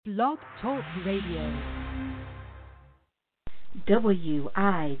Blog Talk Radio.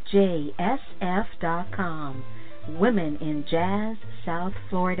 WIJSF.com. Women in Jazz South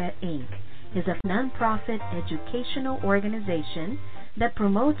Florida, Inc. is a nonprofit educational organization that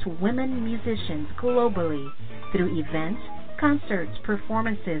promotes women musicians globally through events, concerts,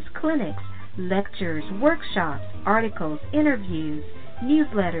 performances, clinics, lectures, workshops, articles, interviews,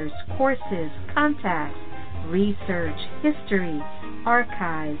 newsletters, courses, contacts, research, history,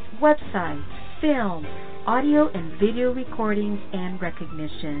 archives, websites, film, audio and video recordings, and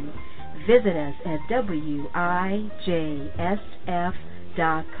recognition. Visit us at WIJSF.com.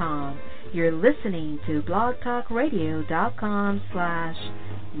 You're listening to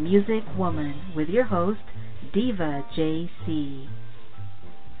blogtalkradio.com/musicwoman with your host, Diva JC.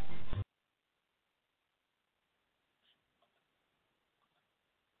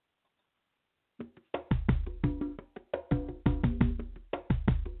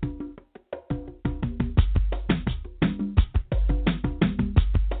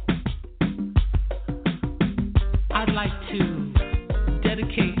 I'd like to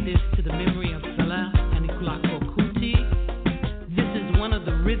dedicate this to the memory of Salah Anikulapo Kuti. This is one of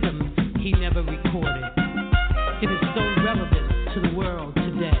the rhythms he never recorded. It is so relevant to the world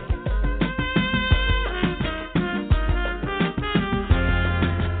today.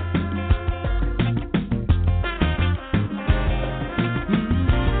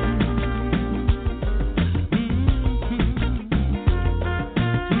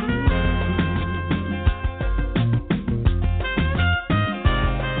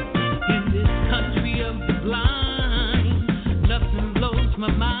 My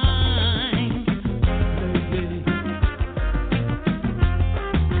mind.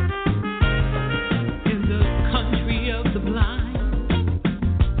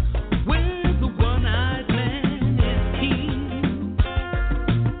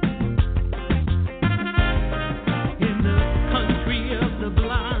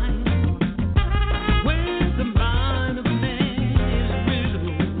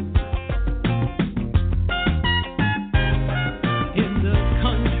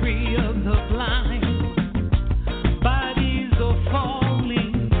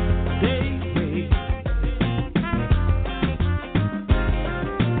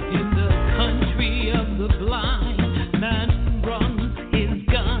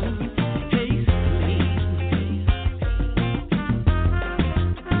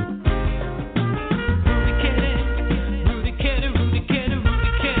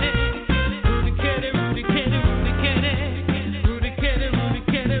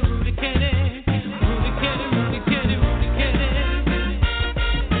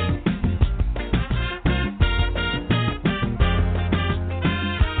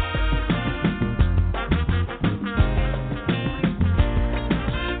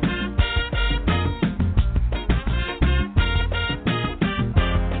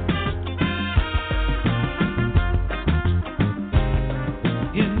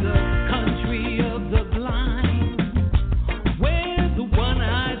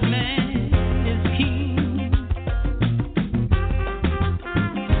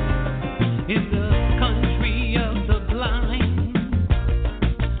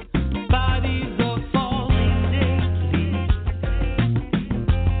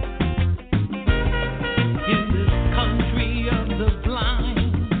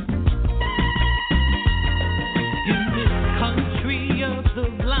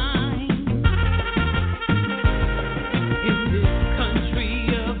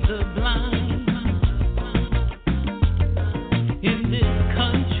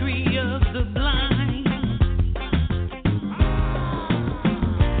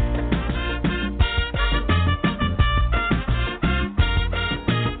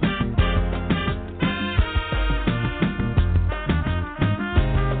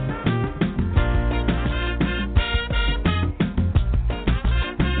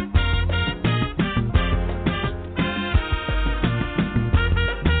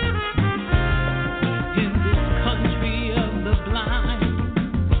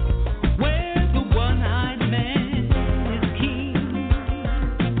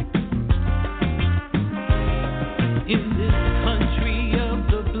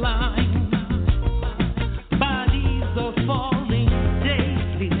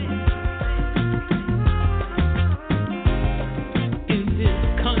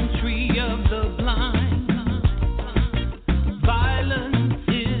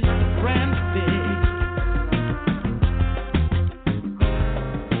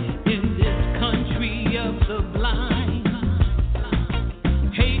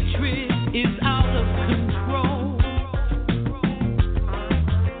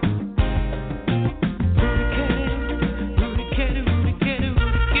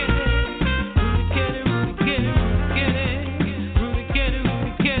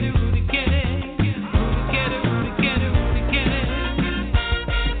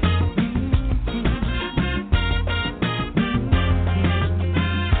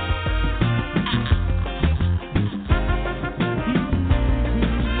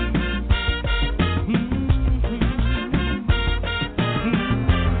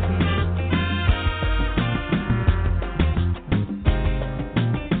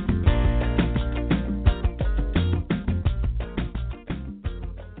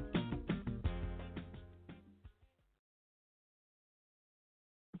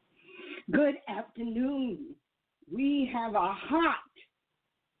 Good afternoon. We have a hot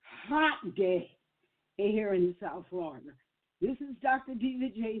day here in South Florida. This is Dr. Diva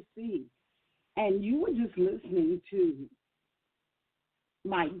JC, and you were just listening to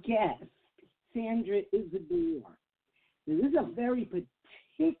my guest, Sandra Izsadore. This is a very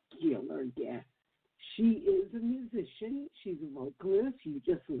particular guest. She is a musician. She's a vocalist. You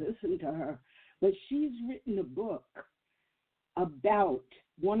just listened to her. But she's written a book about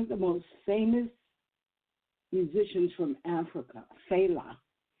one of the most famous musicians from Africa, Fela.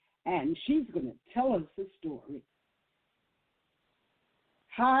 And she's going to tell us the story.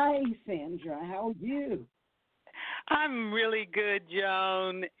 Hi, Sandra. How are you? I'm really good,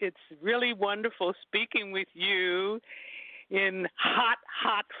 Joan. It's really wonderful speaking with you in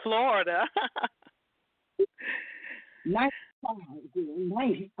hot Florida. 95,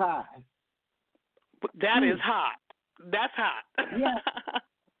 95. That is hot. That's hot. Yeah.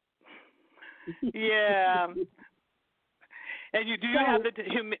 Yeah. And you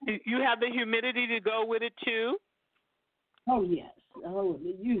have the humidity to go with it too? Oh yes. Oh,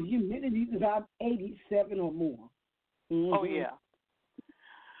 the humidity is about 87 or more. Mm-hmm. Oh yeah.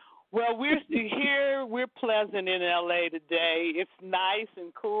 Well, we're pleasant in LA today. It's nice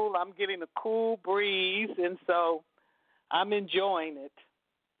and cool. I'm getting a cool breeze, and so I'm enjoying it.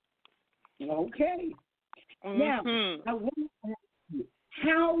 Okay. Mm-hmm. Now, I want to ask you,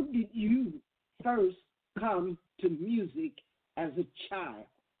 how did you first come to music as a child?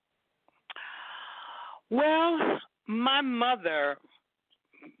 Well, my mother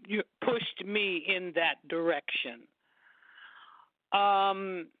pushed me in that direction.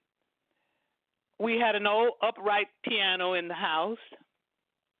 We had an old upright piano in the house,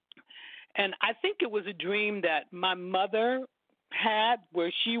 and I think it was a dream that my mother had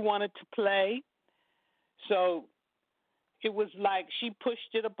where she wanted to play. So it was like she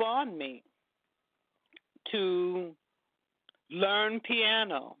pushed it upon me to learn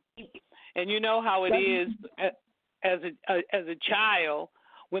piano. And you know how it is as a child,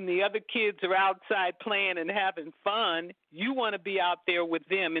 when the other kids are outside playing and having fun, you want to be out there with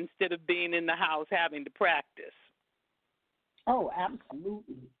them instead of being in the house having to practice. Oh,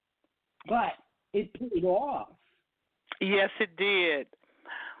 absolutely. But it paid off. Yes, it did.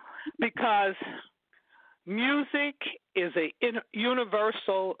 Because music is a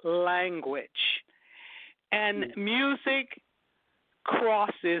universal language, and music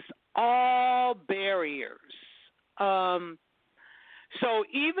crosses all barriers. So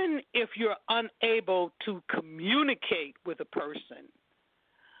even if you're unable to communicate with a person,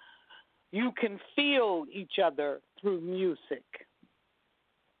 you can feel each other through music.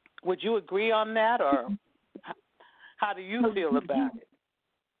 Would you agree on that, or how do you feel about it?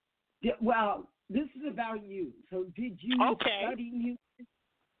 Yeah, well, this is about you. So did you study music?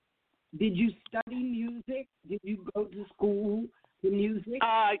 Did you study music? Did you go to school for music?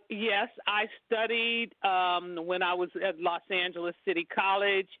 Yes, I studied when I was at Los Angeles City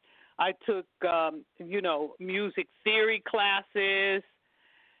College. I took, music theory classes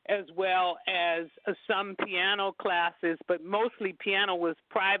as well as some piano classes, but mostly piano was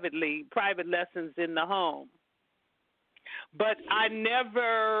private lessons in the home. But I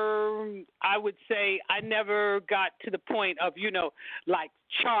never got to the point of, like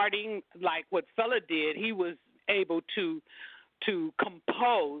charting like what Fela did. He was able to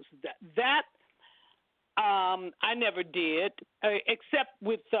compose. That I never did, except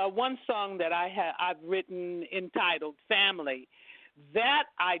with one song that I've written entitled "Family." That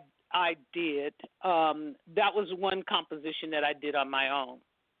I did. That was one composition that I did on my own,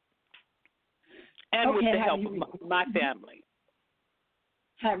 and with the help of my family.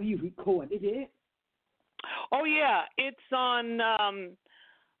 Have you recorded it? Oh yeah, it's on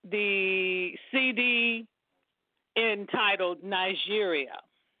the CD entitled Nigeria.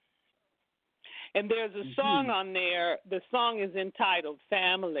 And there's a song on there. The song is entitled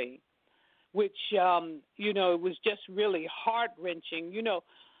Family, which, it was just really heart-wrenching.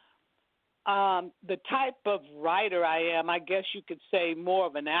 The type of writer I am, I guess you could say more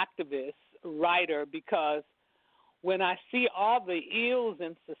of an activist writer, because when I see all the ills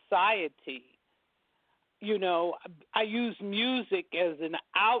in society, I use music as an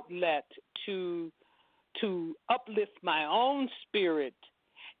outlet to uplift my own spirit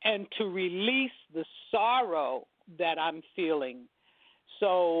and to release the sorrow that I'm feeling.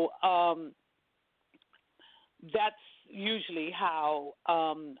 So that's usually how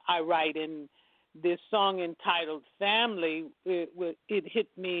I write. In this song entitled Family, it hit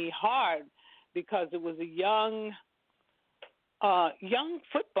me hard because it was a young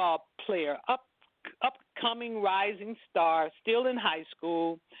football player, upcoming rising star, still in high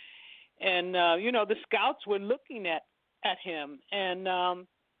school, And the scouts were looking at him, and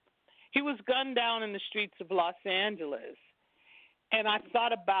he was gunned down in the streets of Los Angeles. And I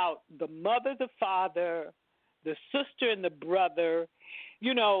thought about the mother, the father, the sister, and the brother.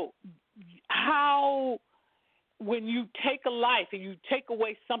 How when you take a life and you take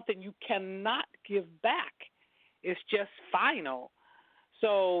away something you cannot give back, it's just final.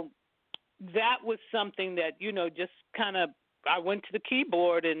 So that was something that, just kind of, I went to the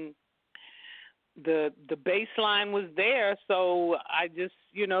keyboard and the bass line was there, so I just,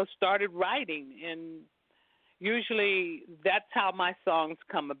 started writing, and usually that's how my songs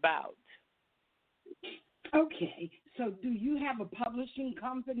come about. Okay, so do you have a publishing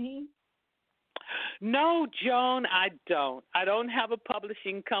company? No, Joan, I don't. I don't have a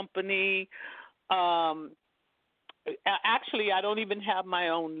publishing company. Actually, I don't even have my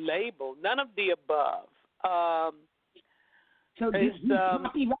own label. None of the above. So did you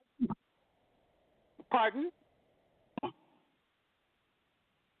copyright? Pardon?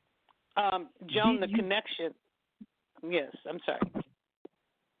 Joan, the connection. Yes, I'm sorry.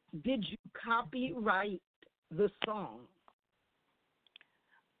 Did you copyright the song?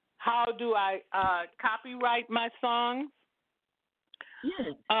 How do I copyright my songs?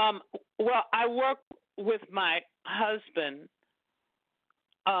 Yes. Well, I work with my husband,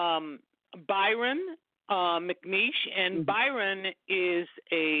 Byron McNeish, and Byron is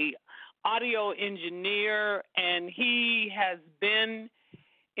a audio engineer, and he has been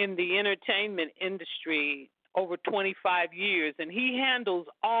in the entertainment industry over 25 years, and he handles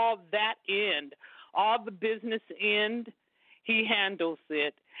all that end, all the business end. He handles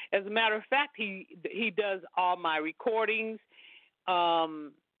it. As a matter of fact, he does all my recordings.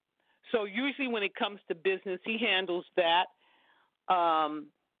 So usually when it comes to business, he handles that.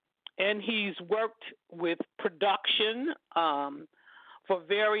 And he's worked with production for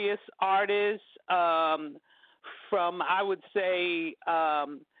various artists, from, I would say,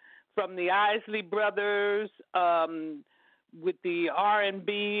 from the Isley Brothers, with the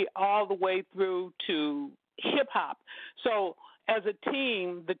R&B, all the way through to hip-hop. So as a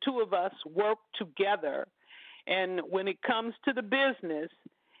team, the two of us work together. And when it comes to the business,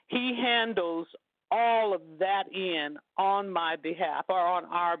 he handles all of that on my behalf or on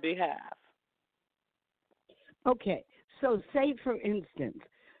our behalf. Okay, so say, for instance,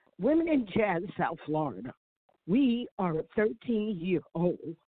 Women in Jazz South Florida, we are a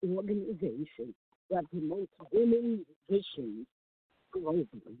 13-year-old organization that promotes women musicians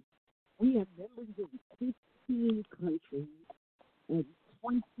globally. We have members in 15 countries and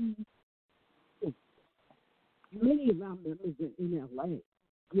 20 states. Many of our members are in L.A.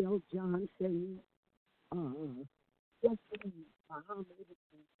 Gail Johnson, Jeffrey Muhammad,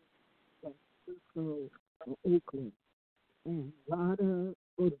 San Francisco, Oakland, and Rada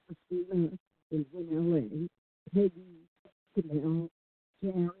Christina is in L.A., Peggy, Canal,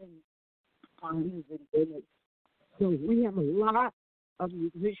 Karen, Fines, and Dennis. So we have a lot of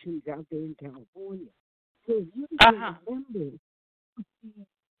musicians out there in California. So if you can remember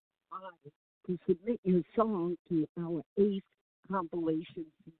to submit your song to our 8th compilation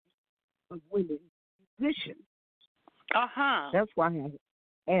of women musicians. That's why I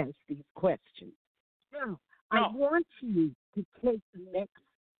asked these questions. Now, I want you to take the next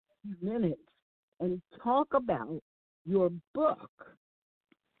few minutes and talk about your book.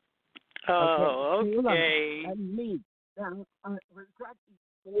 Okay. And me. Now, was that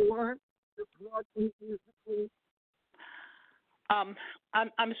before the Broadway musical? I'm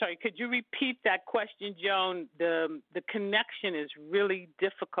sorry. Could you repeat that question, Joan? The connection is really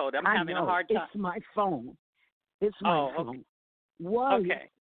difficult. I'm having a hard time. It's my phone. It's my phone. Okay.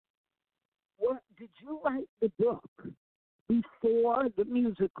 What did you write the book before the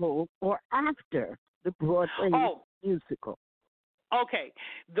musical or after the Broadway musical? Okay.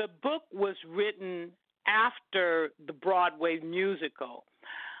 The book was written after the Broadway musical.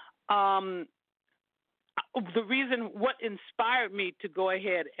 The reason, what inspired me to go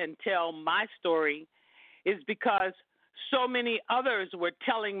ahead and tell my story is because so many others were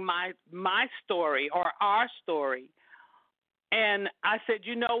telling my story or our story. And I said,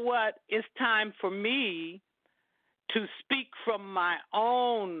 you know what? It's time for me to speak from my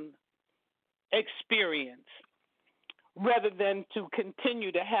own experience rather than to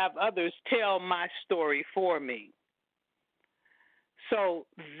continue to have others tell my story for me. So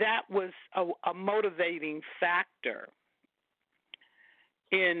that was a motivating factor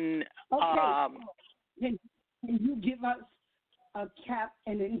in. Can you give us an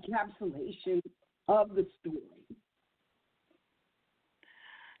encapsulation of the story?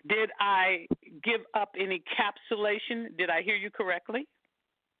 Did I give up any encapsulation? Did I hear you correctly?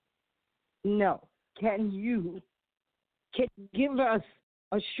 No. Can you give us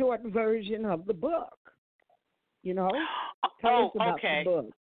a short version of the book? Tell us about okay. the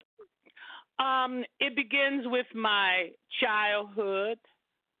book. It begins with my childhood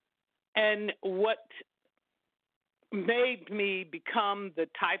and what made me become the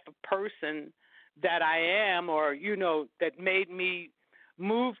type of person that I am, or, that made me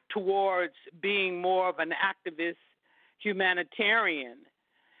move towards being more of an activist humanitarian.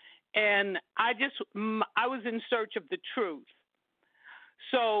 And I was in search of the truth.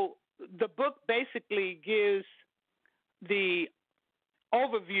 So the book basically gives the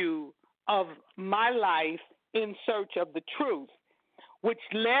overview of my life in search of the truth, which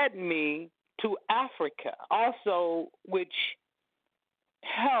led me to Africa, also which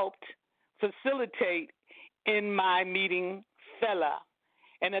helped facilitate in my meeting Fela.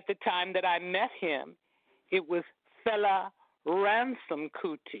 And at the time that I met him, it was Fela Ransom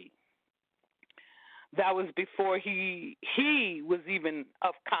Kuti. That was before he was even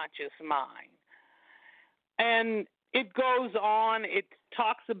of conscious mind. And it goes on, it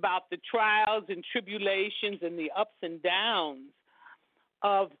talks about the trials and tribulations and the ups and downs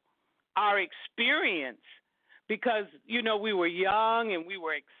of our experience because, we were young and we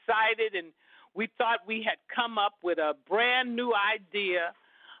were excited and we thought we had come up with a brand new idea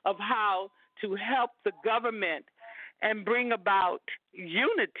of how to help the government and bring about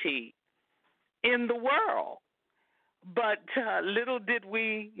unity in the world. But little did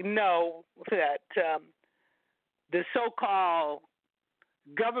we know that the so-called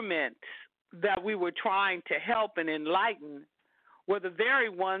government that we were trying to help and enlighten were the very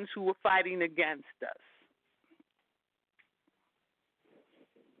ones who were fighting against us.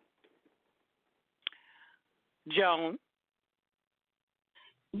 Joan?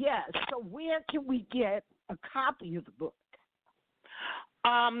 Yes. So where can we get a copy of the book?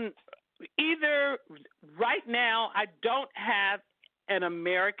 Either right now I don't have an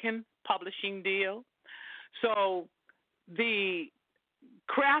American publishing deal, so the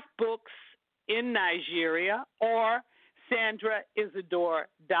craft books in Nigeria or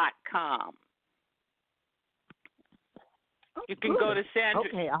SandraIzsadore.com. You can go to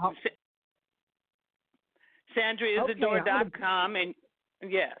SandraIzsadore.com and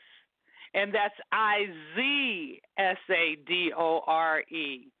yes, and that's IZSADORE.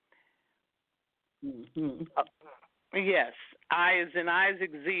 Mm-hmm. Yes, I as in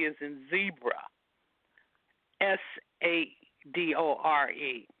Isaac, Z as in zebra,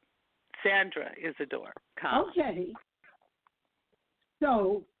 SADORE. SandraIzsadore.com. Okay.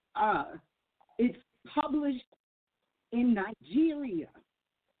 So it's published in Nigeria.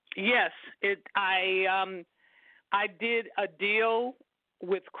 Yes, I did a deal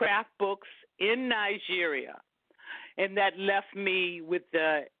with Craft Books in Nigeria, and that left me with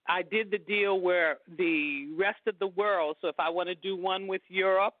I did the deal where the rest of the world, so if I want to do one with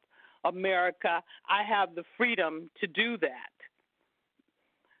Europe, America, I have the freedom to do that.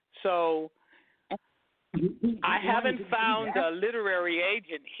 So I haven't found a literary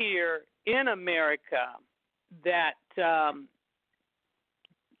agent here in America that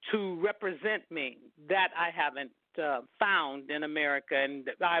to represent me. That I haven't found in America, and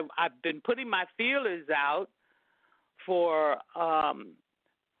I've been putting my feelers out for a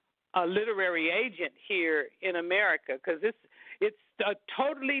literary agent here in America because it's a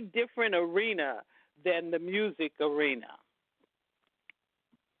totally different arena than the music arena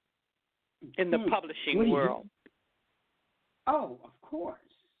in the publishing world. Oh, of course,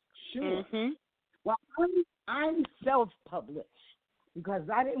 sure. Mm-hmm. Well, I'm self-published because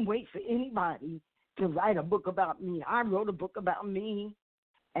I didn't wait for anybody to write a book about me. I wrote a book about me,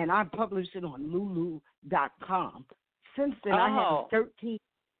 and I published it on Lulu.com. Since then, I have 13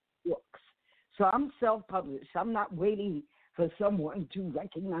 books. So I'm self-published. I'm not waiting for someone to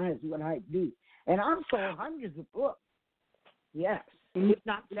recognize what I do. And I've sold hundreds of books. Yes, if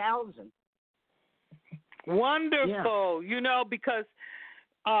not thousands. Wonderful. Yeah. Because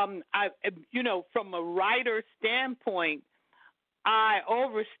from a writer standpoint, I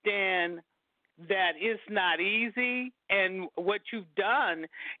understand that it's not easy and what you've done.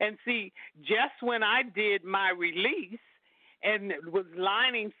 And see, just when I did my release and was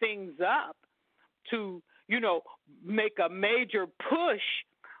lining things up to, make a major push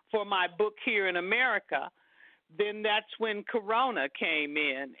for my book here in America, then that's when Corona came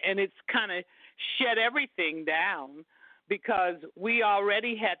in, and it's kind of shut everything down because we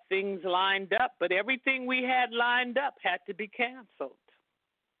already had things lined up, but everything we had lined up had to be canceled.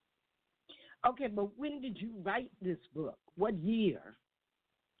 Okay, but when did you write this book? What year?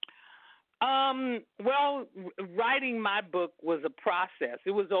 Well, writing my book was a process.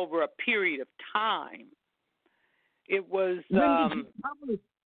 It was over a period of time. It was. When did you publish?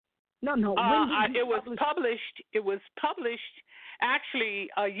 No. When did you publish? It was published actually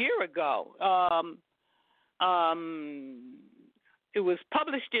a year ago. It was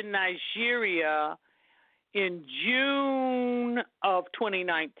published in Nigeria in June of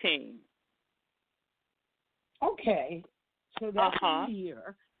 2019. Okay, so that's a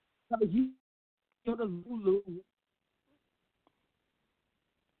year. So you go to Lulu.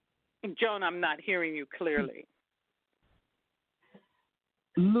 Joan, I'm not hearing you clearly.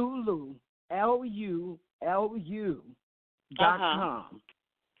 Lulu, LULU.com.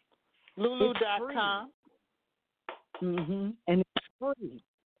 Lulu.com. And it's free.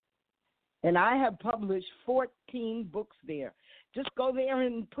 And I have published 14 books there. Just go there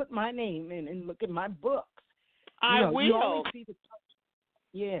and put my name in and look at my books. I will. You always see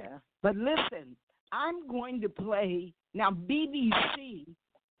yeah. But listen, I'm going to play now BBC.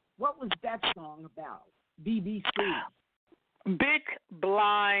 What was that song about? BBC. Big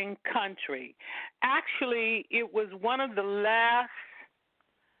Blind Country. Actually, it was one of the last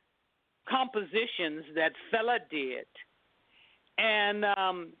compositions that fella did. And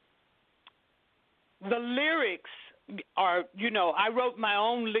the lyrics are, I wrote my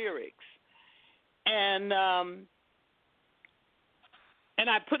own lyrics. And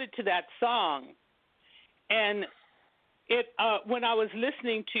I put it to that song. And it when I was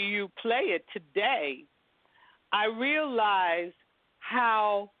listening to you play it today, I realized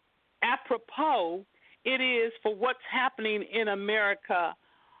how apropos it is for what's happening in America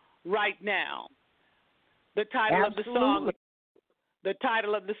right now. The title of the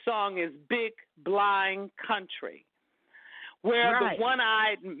song is Big Blind Country, where the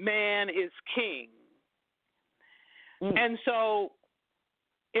one-eyed man is king. And so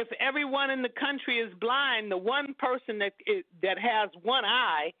if everyone in the country is blind, the one person that has one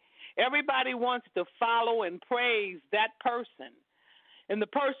eye, everybody wants to follow and praise that person. And the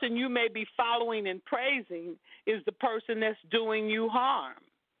person you may be following and praising is the person that's doing you harm.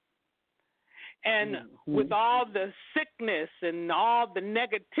 And with all the sickness and all the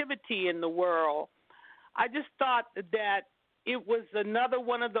negativity in the world, I just thought that it was another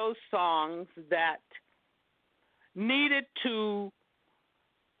one of those songs that needed to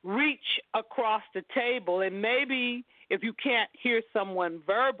reach across the table. And maybe if you can't hear someone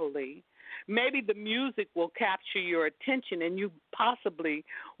verbally, maybe the music will capture your attention and you possibly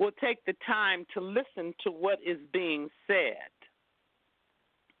will take the time to listen to what is being said.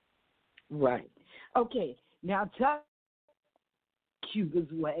 Right. Okay. Now tell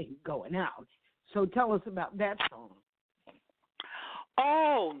Cuba's Way going out. So tell us about that song.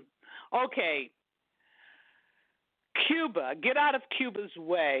 Oh, okay. Cuba, Get Out of Cuba's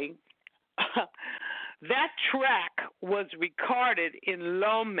Way. That track was recorded in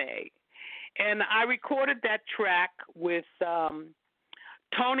Lomé, and I recorded that track with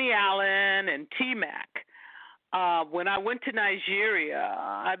Tony Allen and T-Mac. When I went to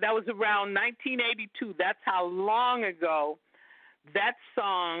Nigeria, that was around 1982. That's how long ago that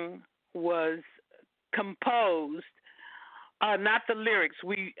song was composed. Not the lyrics.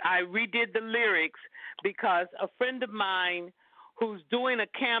 I redid the lyrics because a friend of mine who's doing a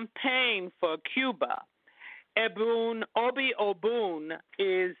campaign for Cuba, Obi Obun,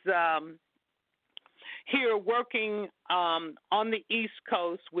 is here working on the East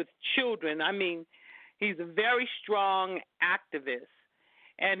Coast with children. I mean, he's a very strong activist,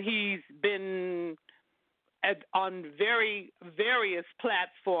 and he's been on various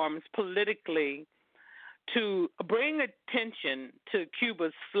platforms politically to bring attention to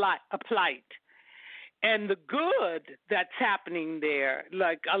Cuba's plight and the good that's happening there.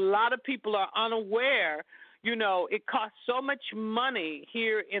 Like, a lot of people are unaware, it costs so much money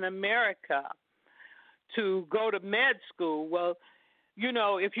here in America to go to med school. Well,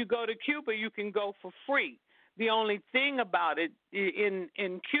 if you go to Cuba, you can go for free. The only thing about it in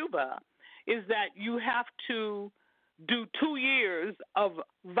Cuba is that you have to do 2 years of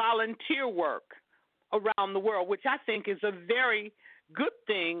volunteer work around the world, which I think is a very good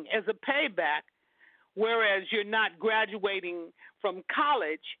thing as a payback, whereas you're not graduating from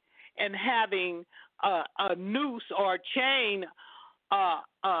college and having a noose or a chain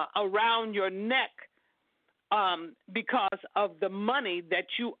around your neck because of the money that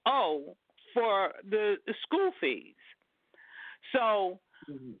you owe for the school fees. So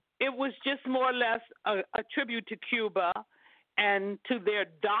it was just more or less a tribute to Cuba and to their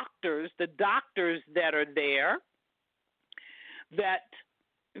doctors, the doctors that are there that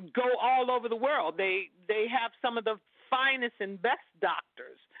go all over the world. They have some of the finest and best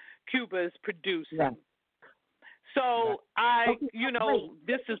doctors. Cuba is producing. Right. So Wait.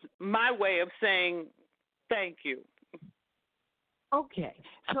 this is my way of saying thank you. Okay.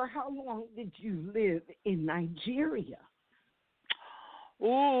 So how long did you live in Nigeria?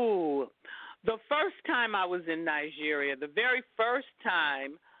 Ooh, the first time I was in Nigeria, the very first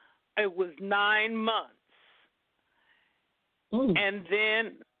time, it was 9 months. And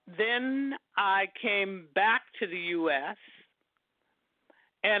then I came back to the U.S.,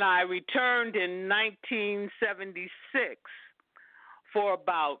 and I returned in 1976 for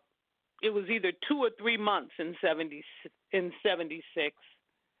it was either 2 or 3 months in 76.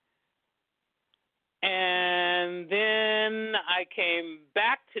 And then I came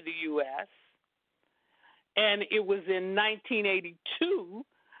back to the U.S., and it was in 1982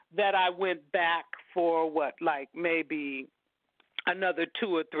 that I went back for maybe another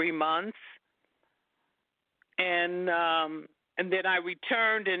 2 or 3 months. And then I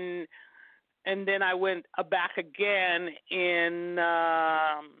returned, and then I went back again in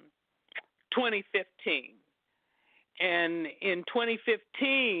 2015. And in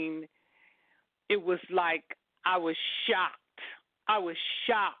 2015, it was like I was shocked. I was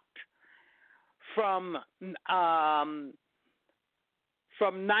shocked from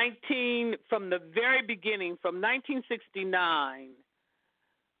the very beginning, from 1969,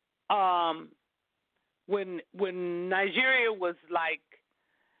 when Nigeria was like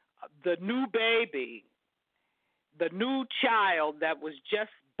the new baby, the new child that was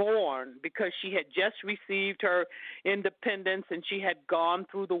just born because she had just received her independence and she had gone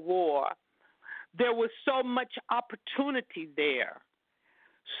through the war. There was so much opportunity there,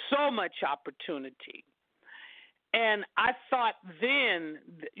 so much opportunity. And I thought then,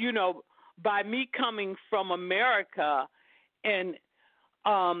 by me coming from America and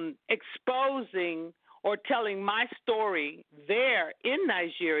exposing or telling my story there in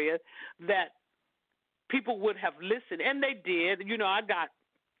Nigeria, that people would have listened, and they did.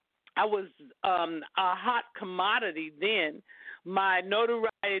 I was a hot commodity then. My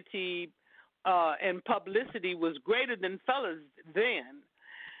notoriety and publicity was greater than fellas then.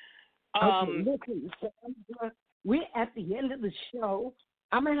 Okay, listen, Sandra, we're at the end of the show.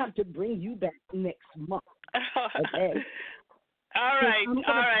 I'm going to have to bring you back next month. Okay? All right,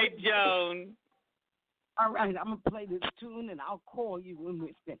 Joan. All right, I'm going to play this tune, and I'll call you when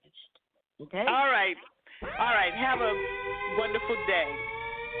we're finished. Okay? All right. Have a wonderful day.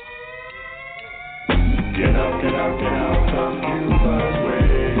 Get out, some Cuba's way.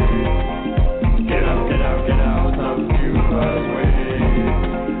 Get out, some Cuba's way.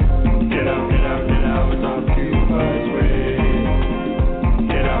 Get out, some Cuba's way.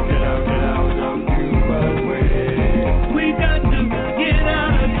 Get out, some Cuba's way. We got to get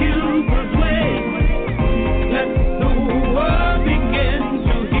out of Cuba's way. Let the world begin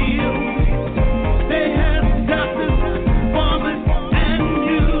to heal. They have doctors, farmers, and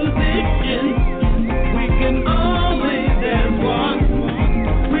musicians. We can only dance one.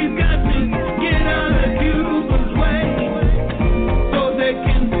 We've got to get out of Cuba's way so they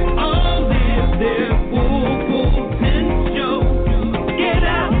can all live their full potential. Get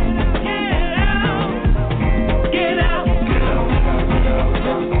out, get out, get out, get out,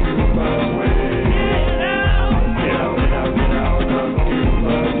 Some Cuba's way. get out, Get out, some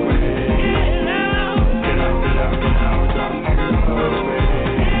Cuba's way. get out, Get out, some Cuba's way. get out. Get out, some Cuba's way.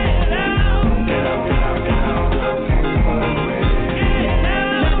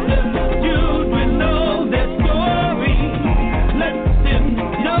 Let the children know their story. Let them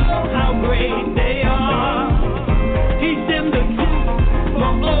know how great they are. Teach them the truth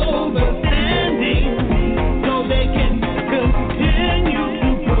for overstanding so they can continue to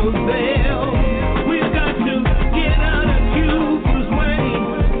prevail. We've got to get out of Cuba's way.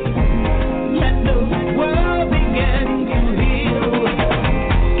 Let the world begin to heal.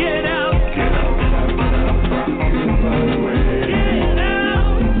 Get out, Get out, some Cuba's way.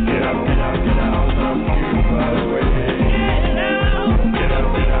 get out, Get out, some Cuba's way. get out. Get out, some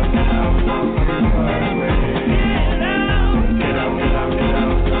Cuba's way. Get out, Get out,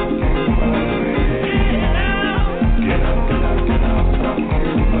 some Cuba's way. get out, Get out,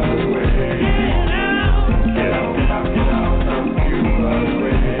 some Cuba's way. get out, Get out, some Cuba's way.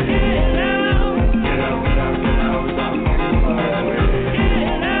 get out, Get out, some Cuba's way.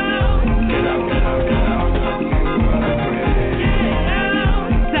 get out, Get out, some Cuba's way. get out.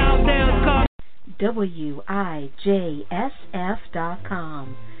 South Dale's call.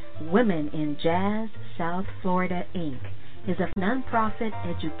 WIJSF.com. Women in Jazz South Florida, Inc. is a nonprofit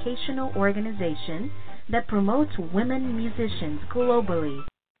educational organization that promotes women musicians globally.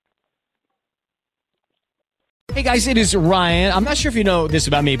 Hey Hey guys, it is Ryan. I'm not sure if you know this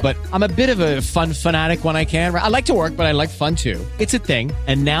about me, but I'm a bit of a fun fanatic when I can. I like to work, but I like fun too. It's a thing.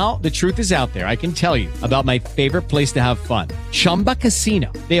 And now the truth is out there. I can tell you about my favorite place to have fun. Chumba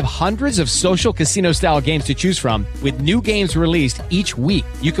Casino. They have hundreds of social casino style games to choose from with new games released each week.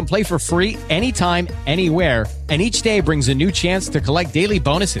 You can play for free anytime, anywhere. And each day brings a new chance to collect daily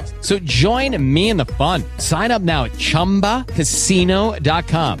bonuses. So join me in the fun. Sign up now at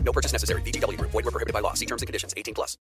ChumbaCasino.com. No purchase necessary. VGW Group. Void where prohibited by law. See terms and conditions. 18+.